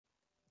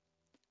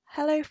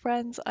Hello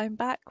friends, I'm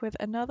back with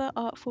another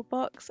Artful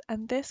box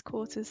and this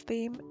quarter's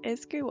theme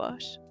is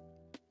gouache.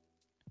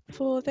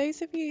 For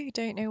those of you who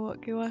don't know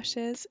what gouache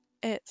is,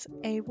 it's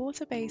a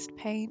water-based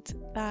paint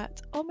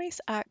that almost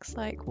acts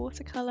like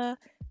watercolour,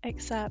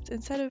 except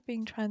instead of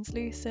being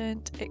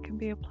translucent, it can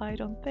be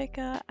applied on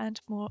thicker and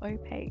more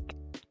opaque.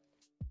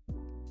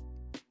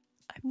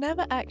 I've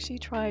never actually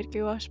tried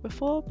gouache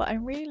before, but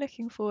I'm really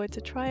looking forward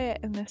to try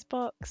it in this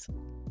box.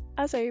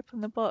 As I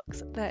open the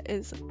box, there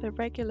is the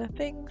regular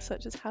things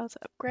such as how to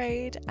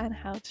upgrade and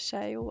how to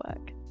share your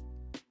work.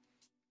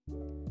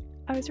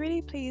 I was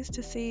really pleased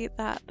to see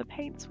that the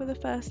paints were the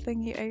first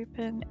thing you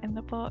open in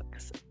the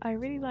box. I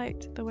really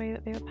liked the way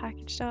that they were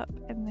packaged up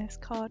in this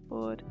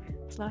cardboard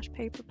 /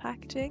 paper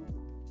packaging.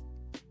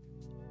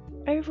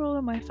 Overall,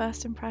 in my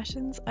first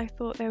impressions, I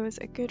thought there was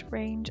a good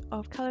range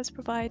of colours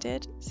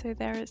provided. So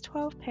there is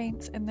 12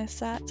 paints in this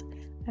set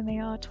and they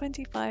are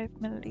 25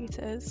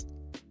 millilitres.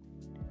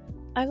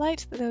 I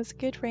liked that there was a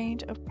good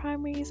range of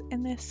primaries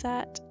in this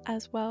set,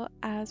 as well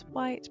as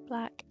white,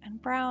 black and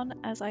brown,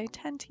 as I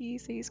tend to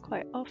use these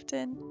quite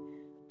often,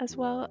 as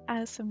well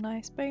as some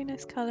nice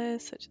bonus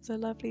colours such as a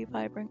lovely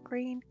vibrant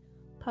green,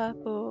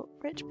 purple,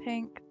 rich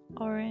pink,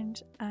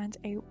 orange and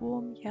a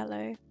warm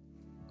yellow.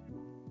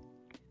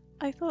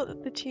 I thought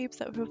that the tubes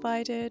that were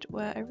provided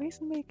were a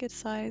reasonably good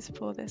size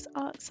for this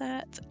art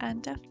set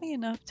and definitely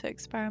enough to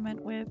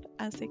experiment with,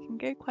 as they can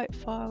go quite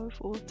far with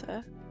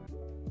water.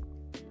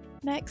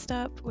 Next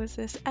up was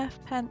this F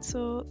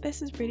pencil.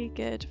 This is really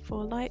good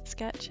for light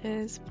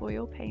sketches for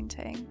your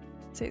painting,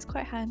 so it's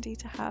quite handy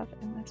to have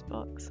in this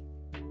box.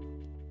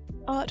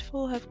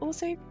 Artful have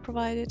also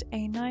provided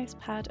a nice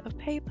pad of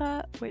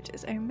paper, which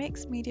is a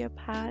mixed media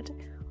pad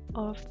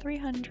of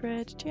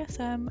 300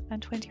 GSM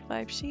and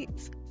 25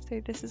 sheets, so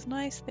this is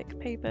nice thick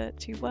paper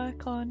to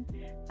work on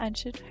and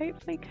should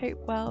hopefully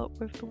cope well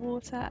with the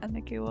water and the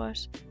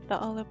gouache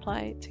that I'll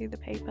apply to the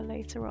paper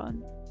later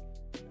on.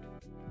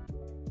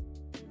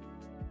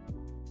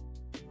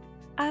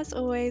 As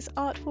always,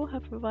 Artful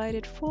have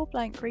provided 4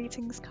 blank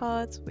greetings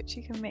cards which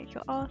you can make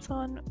your art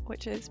on,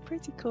 which is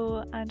pretty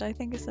cool and I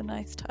think is a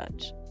nice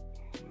touch.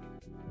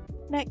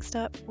 Next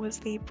up was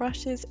the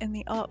brushes in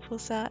the Artful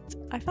set.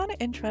 I found it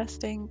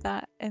interesting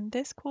that in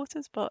this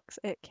quarter's box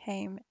it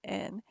came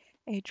in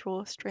a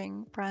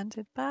drawstring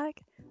branded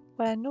bag,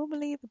 where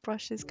normally the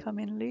brushes come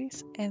in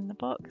loose in the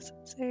box,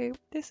 so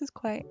this is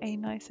quite a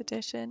nice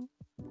addition.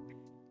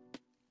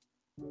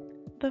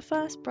 The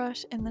first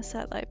brush in the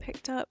set that I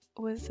picked up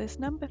was this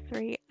number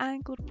 3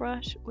 angled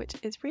brush, which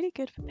is really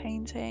good for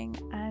painting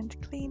and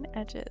clean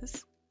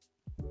edges.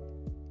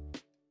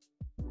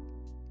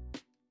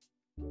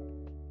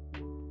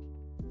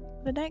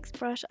 The next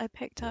brush I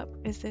picked up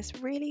is this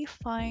really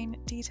fine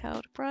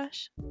detailed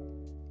brush.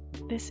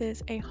 This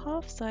is a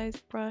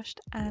half-sized brush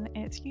and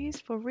it's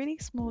used for really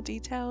small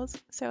details,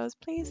 so I was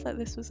pleased that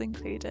this was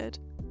included.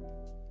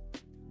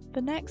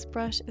 The next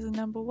brush is a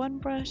number 1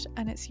 brush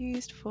and it's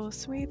used for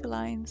smooth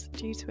lines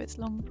due to its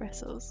long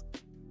bristles.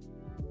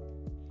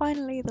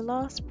 Finally, the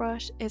last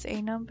brush is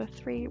a number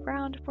 3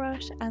 round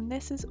brush and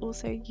this is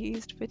also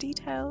used for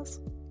details.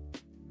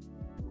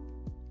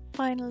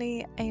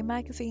 Finally, a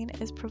magazine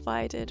is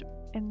provided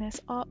in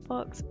this art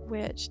box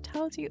which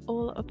tells you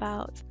all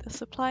about the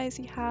supplies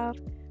you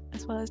have,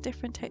 as well as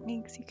different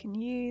techniques you can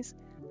use,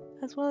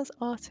 as well as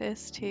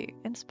artists to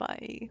inspire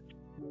you.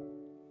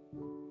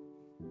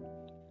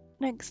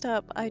 Next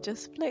up, I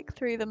just flick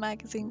through the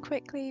magazine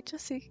quickly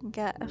just so you can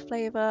get a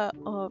flavour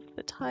of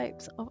the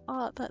types of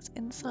art that's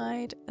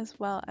inside, as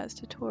well as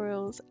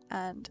tutorials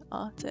and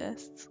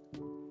artists.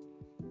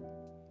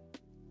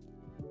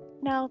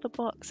 Now the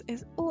box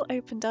is all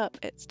opened up,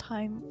 it's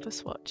time for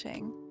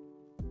swatching.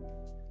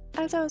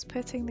 As I was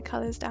putting the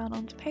colours down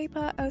onto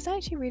paper, I was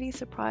actually really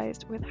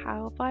surprised with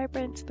how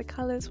vibrant the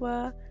colours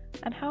were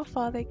and how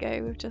far they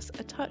go with just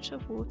a touch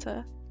of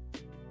water.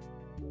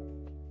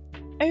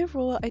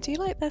 Overall, I do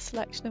like their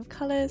selection of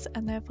colours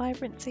and their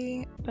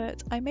vibrancy,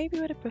 but I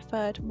maybe would have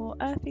preferred more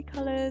earthy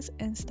colours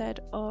instead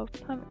of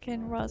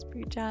pumpkin,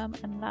 raspberry jam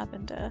and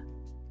lavender.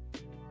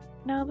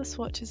 Now the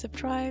swatches have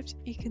dried,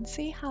 you can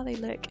see how they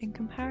look in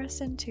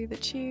comparison to the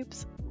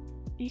tubes.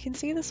 You can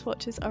see the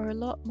swatches are a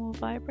lot more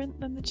vibrant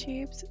than the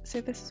tubes, so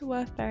this is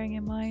worth bearing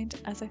in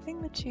mind, as I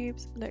think the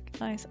tubes look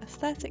nice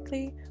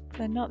aesthetically, but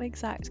they're not the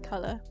exact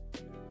colour.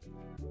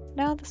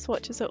 Now the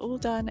swatches are all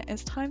done,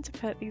 it's time to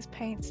put these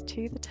paints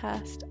to the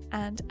test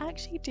and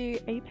actually do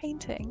a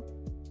painting.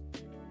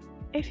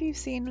 If you've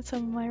seen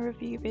some of my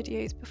review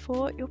videos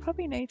before, you'll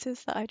probably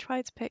notice that I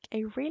tried to pick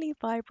a really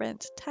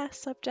vibrant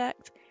test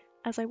subject,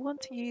 as I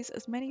want to use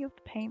as many of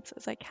the paints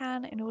as I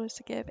can in order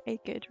to give a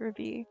good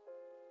review.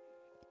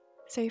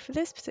 So for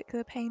this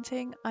particular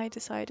painting, I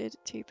decided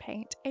to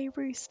paint a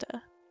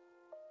rooster.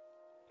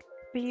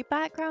 The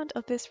background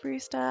of this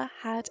rooster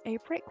had a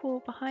brick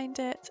wall behind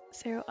it,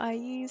 so I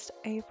used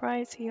a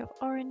variety of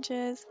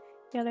oranges,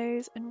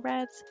 yellows and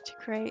reds to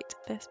create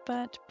this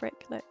burnt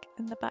brick look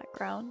in the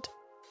background.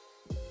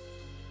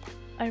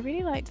 I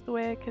really liked the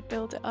way I could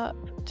build it up,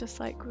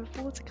 just like with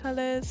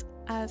watercolours,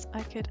 as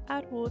I could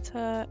add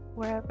water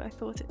wherever I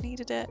thought it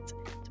needed it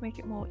to make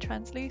it more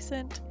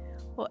translucent,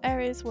 or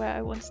areas where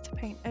I wanted to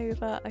paint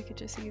over, I could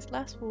just use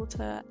less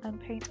water and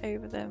paint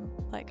over them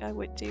like I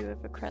would do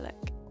with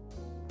acrylic.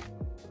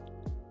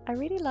 I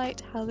really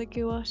liked how the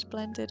gouache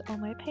blended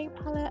on my paint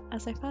palette,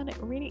 as I found it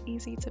really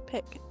easy to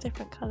pick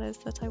different colours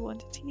that I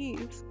wanted to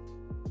use.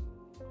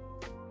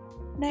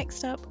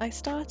 Next up, I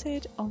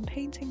started on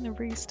painting the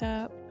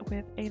rooster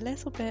with a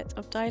little bit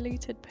of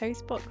diluted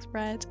postbox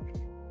red,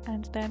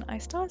 and then I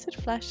started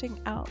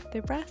fleshing out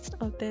the rest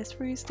of this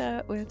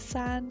rooster with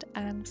sand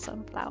and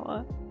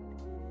sunflower.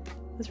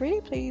 I was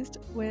really pleased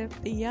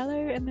with the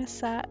yellow in this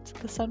set,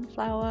 the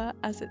sunflower,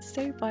 as it's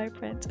so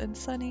vibrant and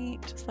sunny,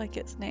 just like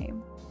its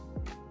name.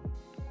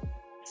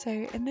 So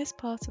in this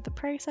part of the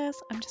process,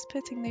 I'm just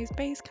putting those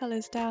base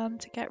colours down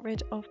to get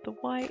rid of the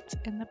white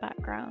in the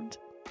background.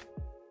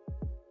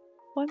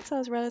 Once I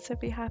was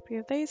relatively happy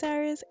with those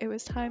areas, it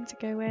was time to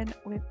go in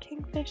with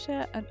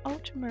Kingfisher and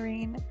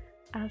Ultramarine,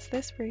 as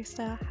this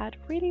rooster had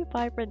really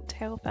vibrant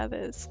tail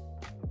feathers.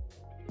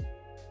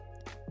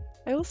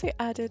 I also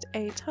added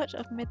a touch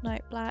of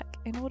Midnight Black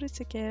in order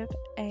to give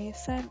a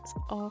sense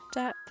of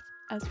depth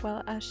as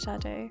well as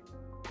shadow.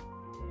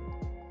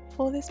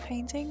 For this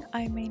painting,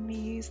 I mainly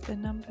used the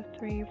number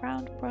 3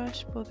 round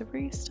brush for the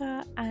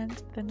rooster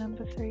and the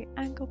number 3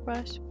 angle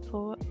brush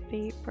for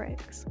the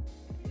bricks.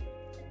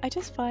 I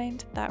just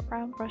find that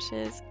round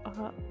brushes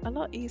are a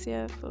lot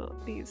easier for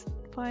these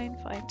fine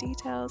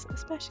details,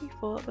 especially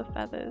for the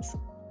feathers.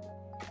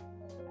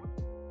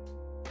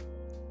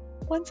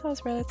 Once I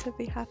was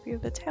relatively happy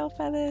with the tail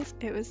feathers,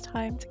 it was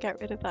time to get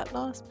rid of that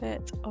last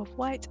bit of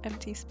white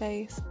empty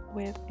space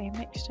with a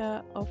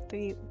mixture of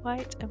the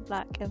white and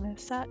black in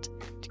this set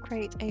to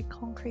create a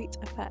concrete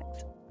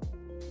effect.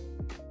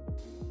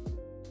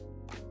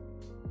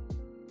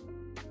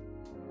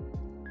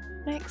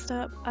 Next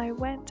up, I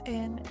went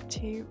in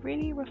to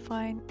really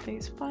refine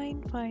those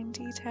fine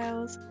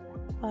details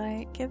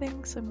by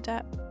giving some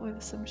depth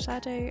with some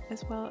shadow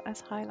as well as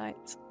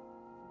highlights.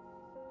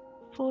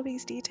 For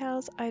these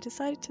details, I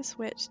decided to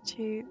switch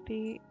to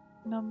the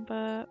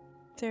number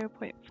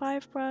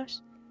 0.5 brush.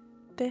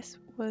 This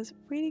was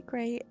really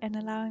great in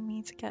allowing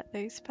me to get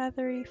those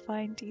feathery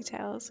fine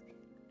details,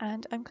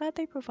 and I'm glad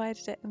they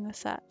provided it in the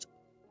set.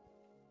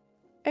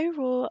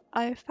 Overall,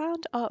 I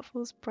found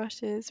Artful's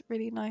brushes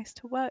really nice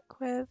to work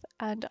with,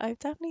 and I've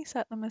definitely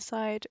set them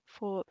aside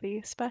for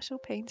the special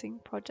painting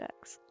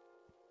projects.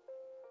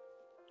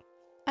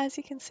 As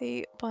you can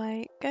see,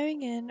 by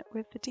going in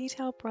with the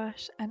detail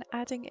brush and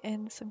adding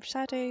in some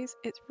shadows,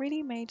 it's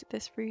really made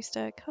this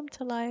rooster come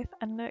to life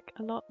and look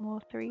a lot more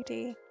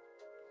 3D.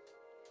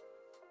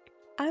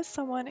 As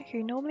someone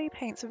who normally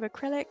paints with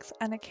acrylics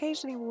and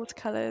occasionally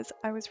watercolours,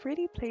 I was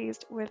really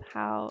pleased with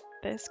how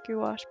this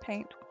gouache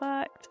paint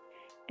worked.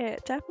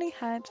 It definitely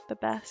had the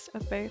best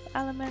of both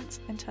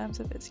elements in terms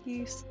of its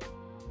use.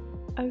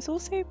 I was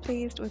also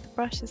pleased with the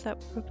brushes that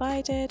were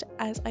provided,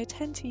 as I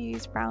tend to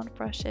use round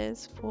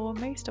brushes for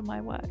most of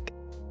my work.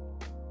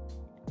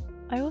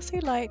 I also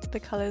liked the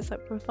colours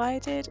that were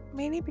provided,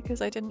 mainly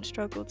because I didn't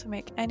struggle to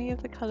make any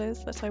of the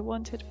colours that I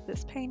wanted for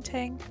this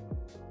painting.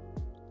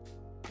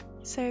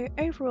 So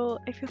overall,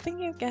 if you're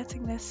thinking of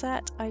getting this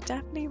set, I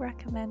definitely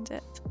recommend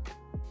it.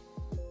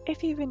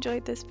 If you've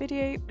enjoyed this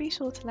video, be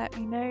sure to let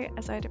me know,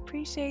 as I'd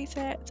appreciate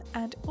it,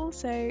 and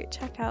also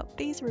check out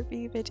these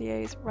review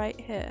videos right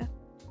here.